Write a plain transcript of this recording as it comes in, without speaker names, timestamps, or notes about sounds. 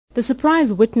The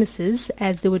surprise witnesses,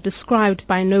 as they were described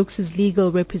by Noakes'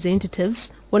 legal representatives,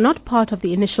 were not part of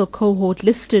the initial cohort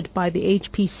listed by the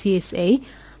HPCSA.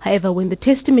 However, when the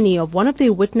testimony of one of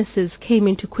their witnesses came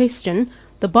into question,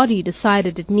 the body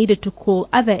decided it needed to call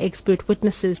other expert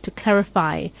witnesses to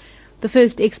clarify. The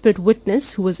first expert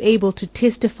witness, who was able to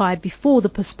testify before the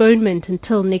postponement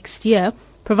until next year,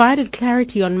 provided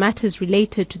clarity on matters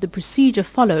related to the procedure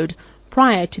followed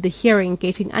prior to the hearing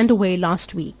getting underway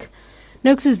last week.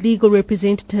 Noakes' legal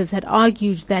representatives had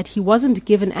argued that he wasn't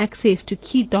given access to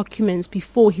key documents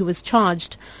before he was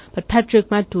charged, but Patrick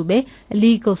Matube, a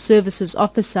legal services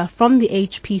officer from the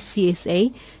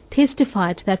HPCSA,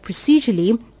 testified that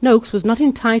procedurally Noakes was not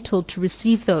entitled to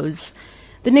receive those.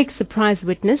 The next surprise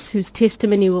witness, whose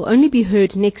testimony will only be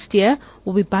heard next year,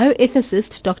 will be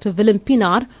bioethicist Dr. Willem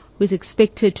Pinaar, who is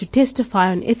expected to testify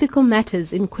on ethical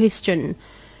matters in question.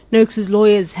 Noakes'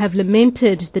 lawyers have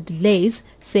lamented the delays,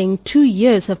 saying 2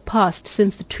 years have passed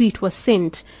since the tweet was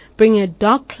sent, bringing a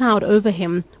dark cloud over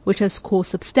him, which has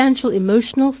caused substantial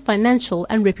emotional, financial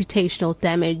and reputational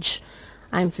damage.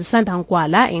 I'm Sisanda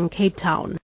Ngwala in Cape Town.